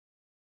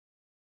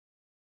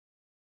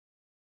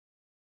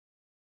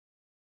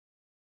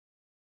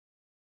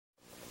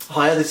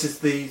Hi, this is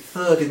the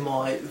third in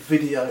my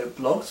video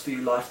blogs for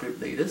you life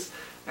group leaders,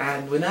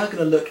 and we're now going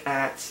to look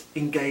at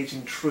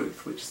engaging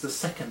truth, which is the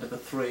second of the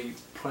three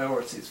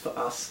priorities for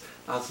us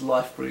as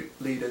life group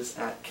leaders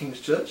at King's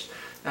Church.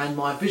 And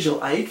my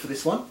visual aid for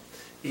this one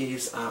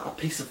is a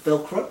piece of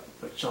Velcro,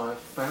 which I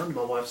found in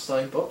my wife's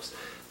sewing box.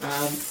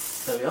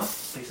 There we are,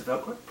 piece of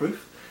Velcro,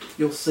 proof.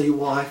 You'll see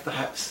why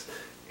perhaps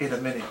in a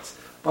minute.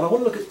 But I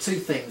want to look at two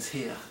things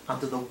here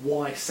under the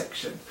why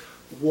section.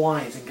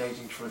 Why is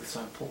engaging truth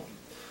so important?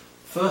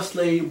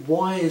 Firstly,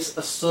 why is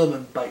a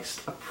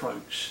sermon-based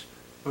approach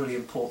really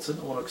important?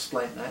 I want to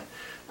explain that.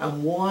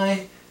 And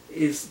why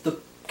is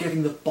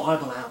getting the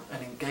Bible out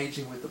and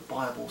engaging with the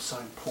Bible so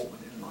important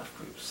in life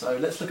groups? So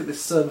let's look at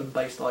this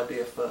sermon-based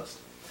idea first.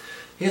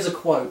 Here's a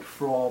quote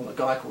from a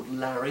guy called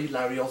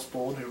Larry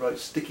Osborne, who wrote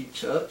Sticky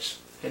Church,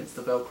 hence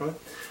the Velcro,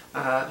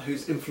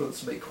 who's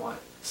influenced me quite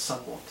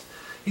somewhat.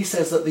 He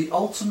says that the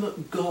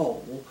ultimate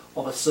goal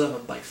of a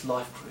sermon-based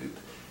life group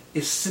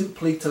is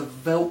simply to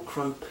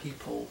Velcro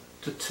people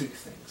to two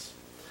things.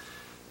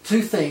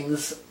 Two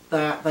things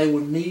that they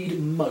will need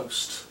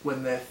most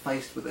when they're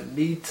faced with a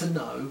need to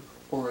know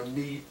or a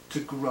need to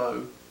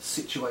grow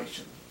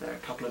situation. There are a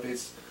couple of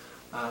his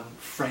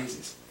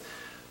phrases.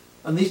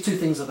 And these two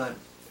things are them.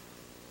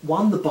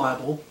 One, the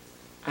Bible,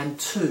 and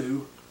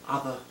two,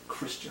 other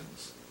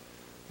Christians.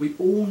 We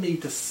all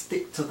need to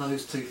stick to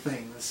those two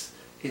things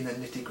in the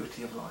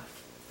nitty-gritty of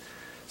life.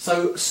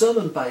 So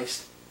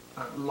sermon-based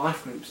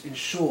life groups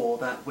ensure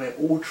that we're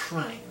all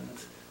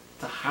trained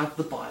to have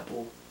the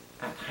Bible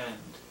at hand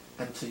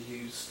and to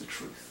use the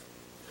truth.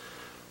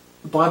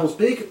 The Bible's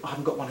big. I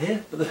haven't got one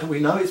here, but we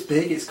know it's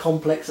big, it's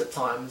complex at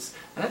times,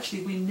 and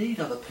actually we need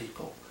other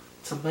people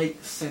to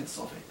make sense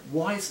of it.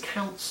 Wise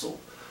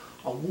counsel,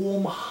 a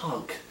warm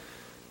hug,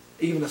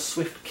 even a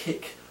swift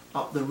kick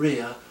up the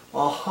rear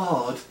are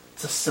hard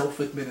to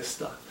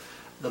self-administer.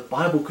 The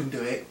Bible can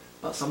do it,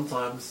 but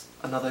sometimes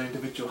another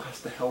individual has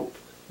to help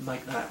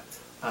make that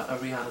a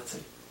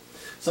reality.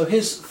 So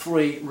here's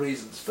three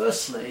reasons.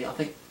 Firstly, I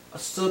think a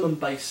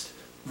sermon-based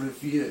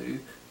review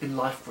in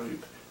life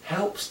group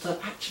helps to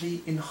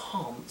actually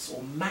enhance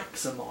or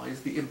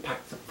maximise the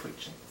impact of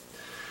preaching.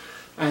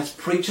 As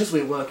preachers,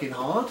 we're working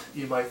hard.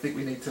 You might think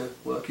we need to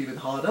work even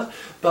harder,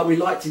 but we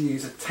like to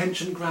use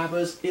attention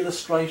grabbers,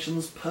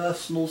 illustrations,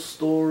 personal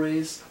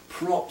stories,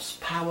 props,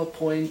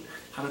 PowerPoint,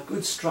 have a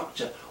good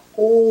structure,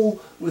 all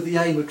with the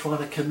aim of trying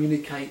to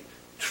communicate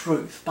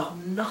truth. But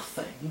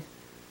nothing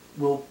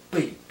will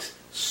beat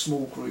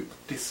small group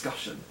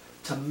discussion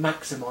to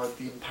maximise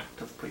the impact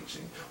of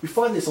preaching. We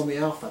find this on the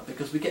Alpha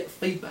because we get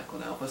feedback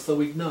on Alpha, so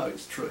we know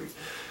it's true.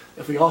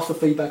 If we ask for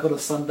feedback on a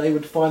Sunday,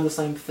 we'd find the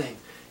same thing.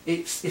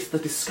 It's the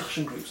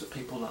discussion groups that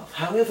people love.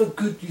 However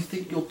good you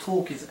think your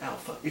talk is at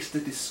Alpha, it's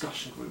the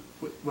discussion group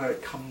where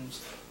it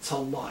comes to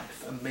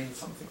life and means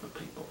something for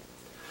people.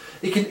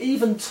 It can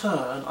even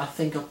turn, I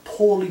think, a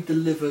poorly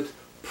delivered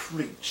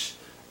preach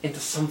into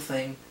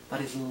something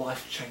that is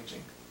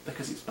life-changing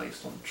because it's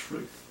based on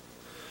truth.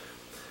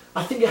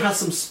 I think it has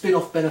some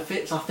spin-off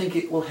benefits. I think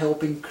it will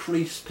help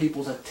increase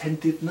people's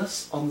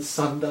attentiveness on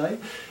Sunday.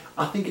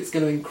 I think it's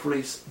going to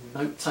increase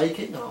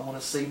note-taking, and I want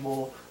to see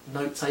more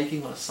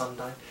note-taking on a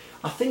Sunday.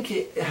 I think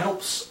it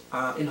helps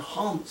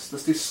enhance the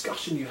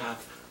discussion you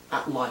have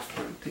at life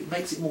group. It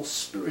makes it more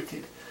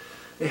spirited.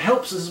 It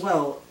helps as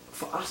well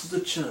for us as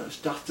a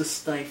church just to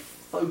stay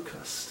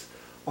focused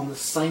on the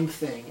same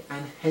thing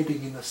and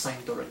heading in the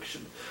same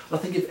direction. And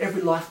I think if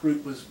every life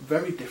group was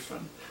very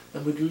different,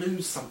 then we'd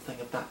lose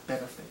something of that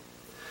benefit.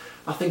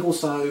 I think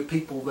also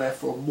people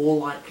therefore are more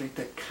likely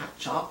to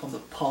catch up on the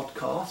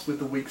podcast with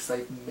the weeks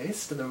they've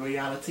missed, and the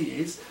reality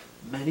is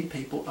many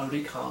people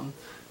only come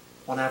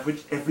on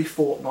average every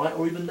fortnight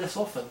or even less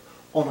often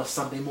on a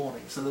Sunday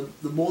morning. So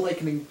the more they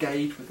can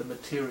engage with the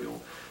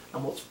material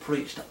and what's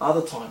preached at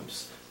other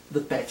times, the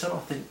better. I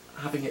think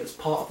having it as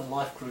part of the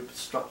life group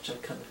structure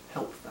can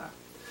help that.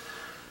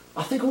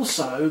 I think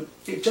also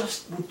it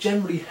just will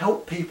generally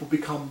help people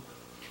become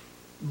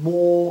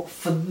more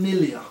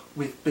familiar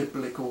with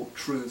biblical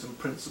truths and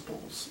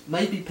principles.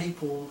 Maybe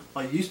people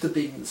are used to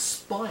being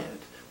inspired,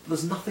 but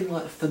there's nothing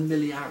like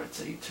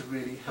familiarity to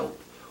really help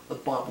the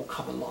Bible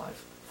come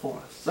alive for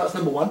us. So that's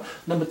number one.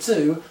 Number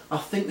two, I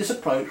think this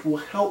approach will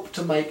help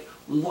to make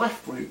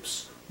life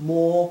groups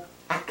more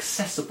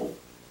accessible.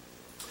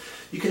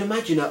 You can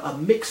imagine a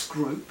mixed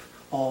group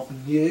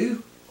of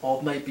new,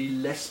 or maybe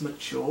less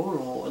mature,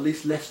 or at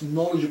least less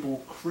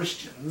knowledgeable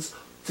Christians,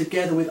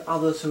 together with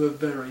others who are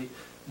very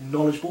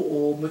knowledgeable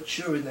or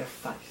mature in their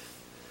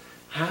faith.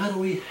 How do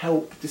we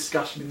help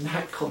discussion in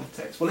that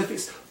context? Well, if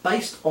it's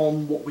based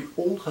on what we've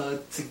all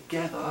heard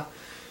together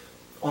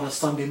on a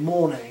Sunday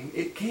morning,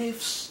 it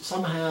gives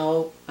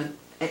somehow an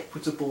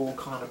equitable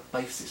kind of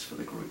basis for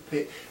the group.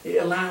 It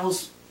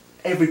allows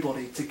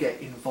everybody to get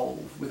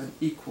involved with an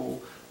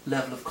equal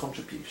level of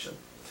contribution.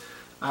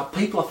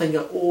 People, I think,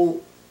 are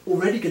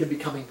already going to be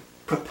becoming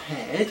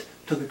prepared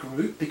to the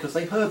group because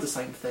they heard the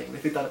same thing.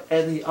 If they've done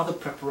any other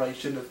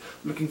preparation of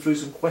looking through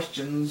some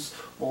questions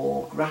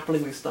or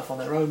grappling with stuff on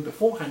their own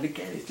beforehand,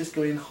 again, it's just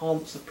going to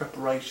enhance the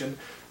preparation,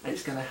 and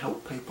it's going to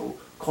help people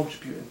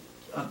contribute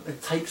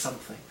and take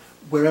something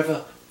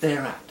wherever they're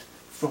at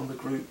from the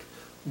group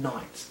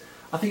night.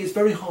 I think it's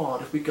very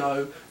hard if we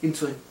go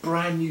into a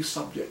brand new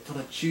subject on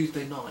a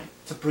Tuesday night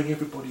to bring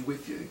everybody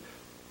with you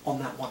on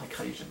that one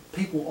occasion.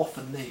 People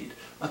often need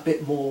a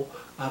bit more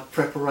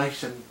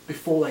preparation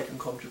before they can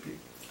contribute.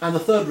 And the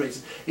third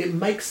reason, it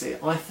makes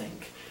it, I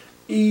think,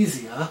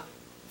 easier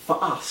for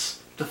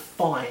us to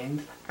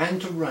find and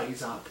to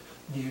raise up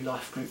new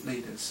life group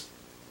leaders.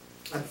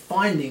 And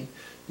finding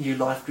new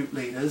life group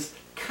leaders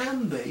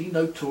can be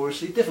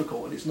notoriously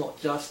difficult, and it's not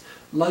just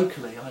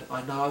locally.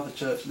 I know other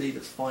church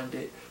leaders find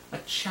it a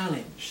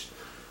challenge,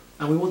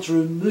 and we want to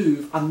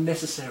remove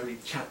unnecessary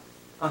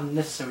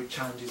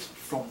challenges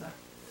from that.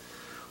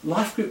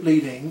 Life group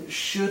leading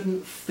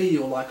shouldn't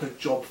feel like a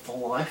job for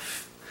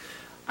life,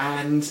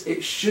 and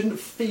it shouldn't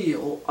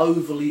feel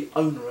overly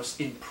onerous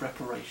in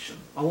preparation.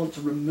 I want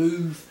to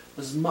remove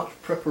as much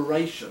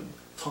preparation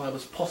time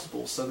as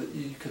possible so that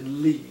you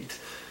can lead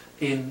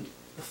in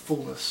the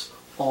fullness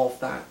of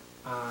that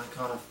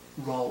kind of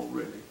role,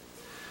 really.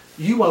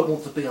 You won't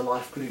want to be a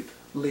life group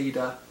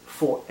leader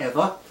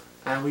forever,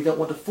 and we don't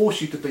want to force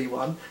you to be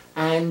one,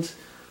 and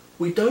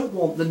we don't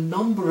want the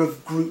number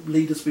of group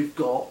leaders we've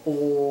got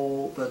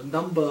or the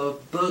number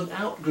of burnt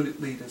out group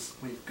leaders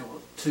we've got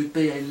to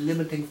be a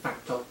limiting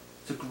factor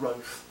to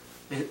growth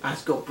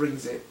as God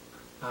brings it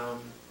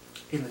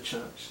in the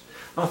church.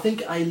 And I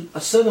think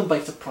a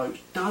sermon-based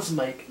approach does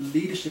make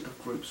leadership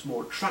of groups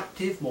more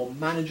attractive, more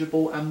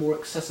manageable, and more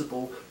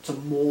accessible to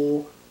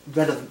more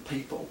relevant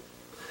people.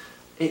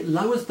 It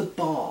lowers the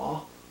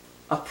bar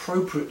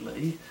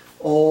appropriately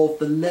of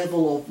the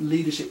level of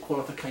leadership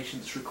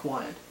qualifications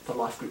required for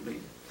life group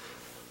leading.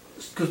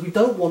 Because we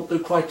don't want the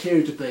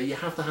criteria to be you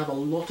have to have a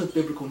lot of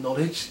biblical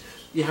knowledge,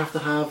 you have to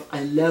have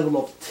a level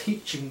of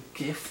teaching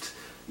gift,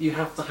 you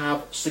have to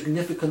have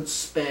significant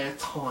spare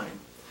time.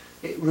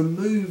 It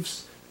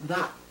removes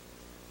that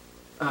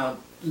kind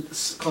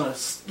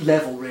of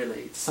level,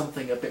 really, to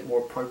something a bit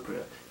more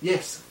appropriate.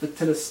 Yes,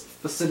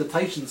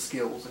 facilitation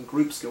skills and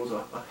group skills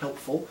are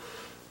helpful.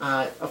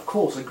 Of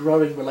course, a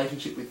growing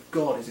relationship with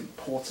God is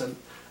important,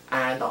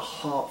 and a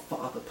heart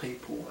for other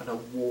people and a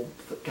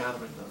warmth at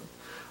gathering them,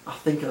 I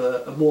think,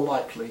 are more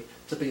likely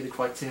to be the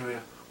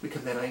criteria we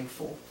can then aim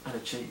for and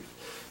achieve.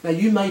 Now,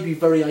 you may be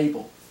very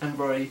able and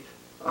very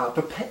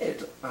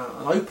prepared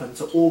and open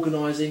to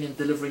organising and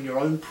delivering your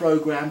own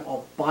programme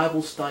of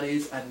Bible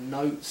studies and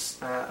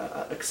notes,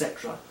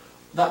 etc.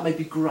 That may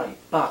be great,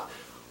 but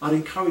I'd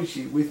encourage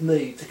you, with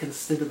me, to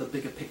consider the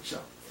bigger picture.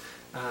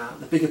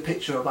 The bigger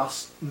picture of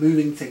us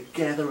moving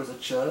together as a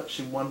church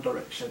in one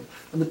direction,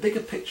 and the bigger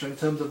picture in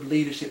terms of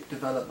leadership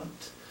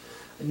development.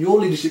 And your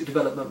leadership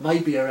development may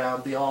be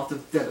around the art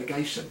of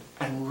delegation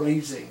and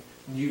raising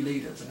new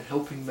leaders and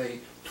helping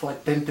me to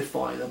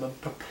identify them and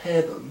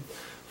prepare them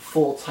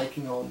for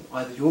taking on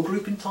either your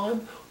group in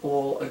time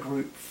or a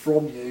group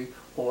from you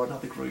or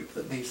another group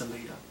that needs a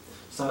leader.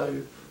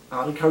 So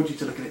I'd encourage you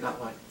to look at it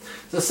that way.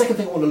 So the second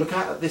thing I want to look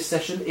at this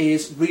session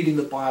is reading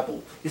the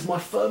Bible. It's my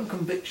firm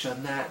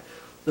conviction that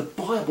the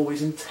Bible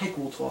is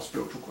integral to our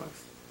spiritual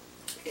growth.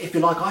 If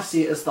you like, I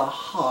see it as the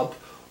hub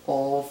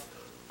of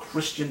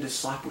Christian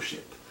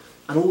discipleship,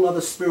 and all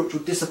other spiritual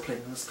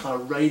disciplines kind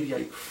of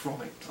radiate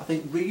from it. I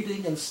think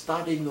reading and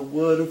studying the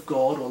Word of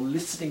God or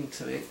listening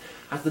to it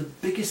has the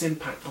biggest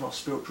impact on our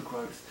spiritual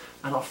growth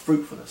and our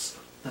fruitfulness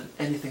than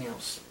anything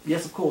else.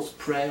 Yes, of course,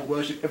 prayer,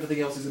 worship, everything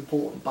else is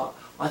important, but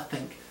I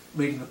think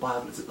reading the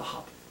Bible is at the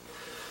hub.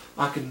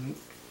 I can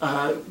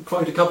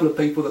quote a couple of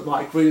people that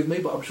might agree with me,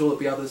 but I'm sure there'll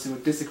be others who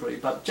would disagree.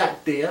 But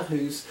Jack Deere,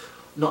 who's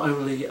not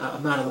only a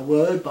man of the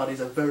Word, but is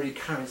a very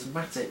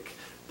charismatic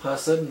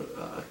person,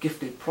 a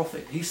gifted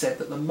prophet, he said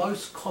that the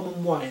most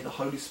common way the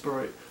Holy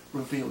Spirit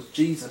reveals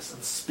Jesus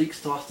and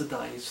speaks to us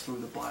today is through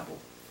the Bible.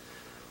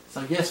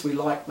 So yes, we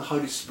like the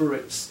Holy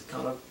Spirit's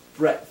kind of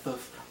breadth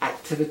of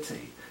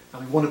activity,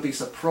 and we want to be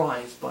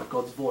surprised by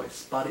God's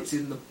voice, but it's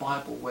in the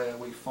Bible where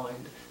we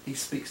find he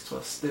speaks to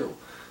us still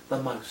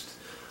the most.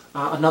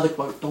 Another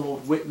quote,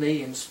 Donald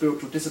Whitney in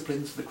Spiritual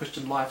Disciplines for the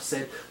Christian Life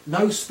said,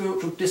 "No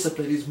spiritual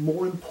discipline is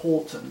more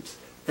important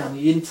than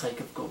the intake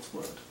of God's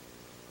Word."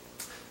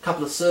 A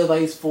couple of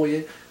surveys for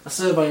you. A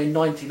survey in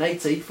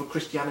 1980 for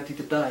Christianity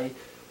Today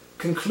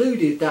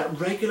concluded that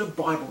regular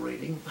Bible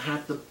reading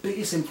had the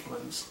biggest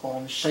influence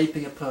on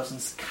shaping a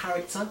person's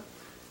character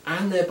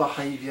and their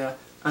behaviour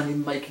and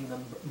in making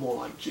them more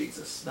like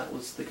Jesus. That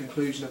was the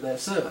conclusion of their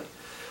survey.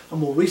 A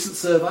more recent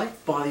survey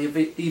by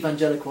the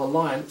Evangelical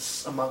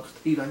Alliance amongst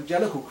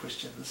evangelical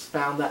Christians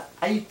found that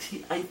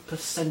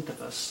 88%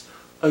 of us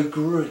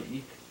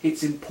agree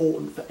it's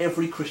important for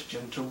every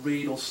Christian to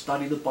read or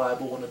study the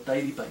Bible on a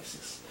daily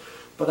basis,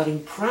 but that in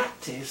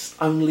practice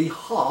only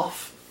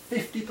half,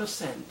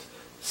 50%,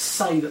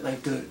 say that they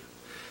do.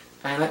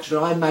 And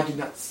actually I imagine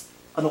that's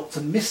an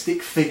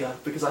optimistic figure,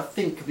 because I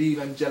think the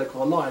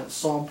Evangelical Alliance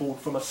sampled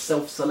from a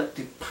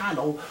self-selected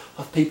panel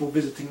of people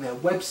visiting their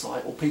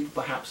website, or people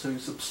perhaps who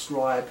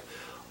subscribe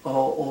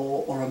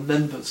or are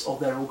members of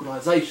their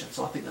organisation.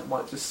 So I think that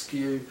might just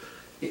skew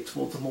it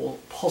towards a more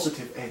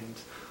positive end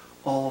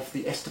of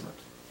the estimate.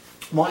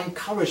 My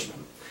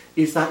encouragement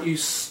is that you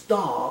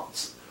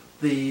start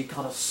the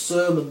kind of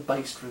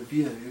sermon-based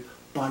review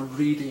by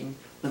reading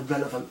the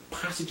relevant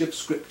passage of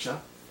Scripture,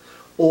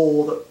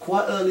 or that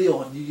quite early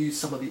on you use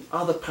some of the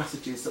other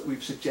passages that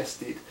we've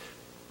suggested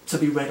to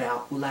be read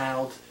out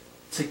loud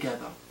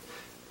together.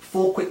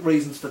 4 quick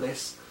reasons for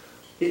this.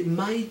 It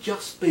may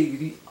just be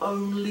the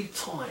only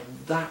time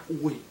that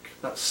week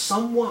that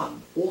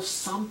someone or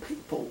some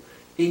people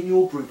in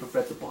your group have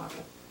read the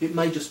Bible. It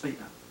may just be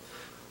that.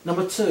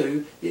 Number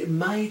 2, it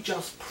may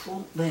just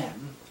prompt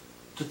them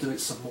to do it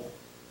some more.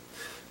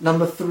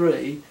 Number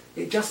 3,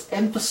 it just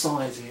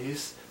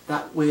emphasises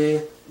that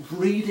we're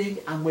reading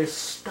and we're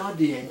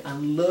studying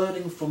and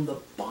learning from the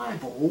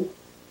Bible,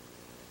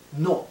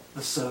 not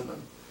the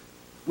sermon.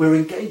 We're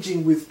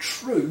engaging with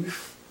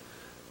truth.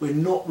 We're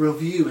not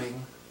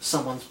reviewing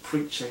someone's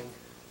preaching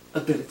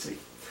ability.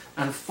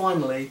 And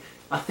finally,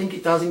 I think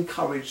it does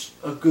encourage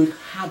a good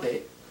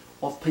habit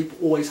of people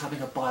always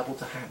having a Bible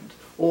to hand,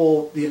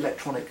 or the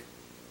electronic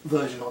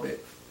version of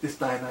it this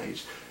day and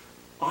age.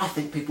 I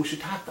think people should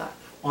have that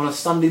on a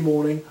Sunday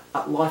morning,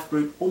 at life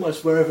group,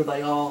 almost wherever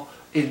they are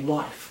in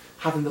life,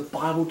 having the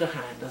Bible to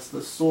hand as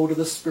the sword of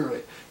the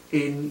Spirit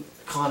in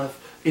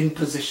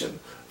position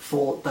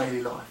for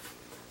daily life.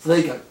 So there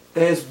you go.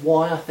 There's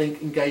why I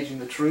think engaging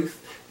the truth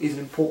is an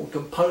important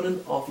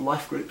component of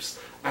life groups,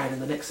 and in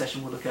the next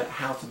session we'll look at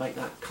how to make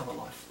that come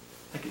alive.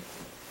 Thank you.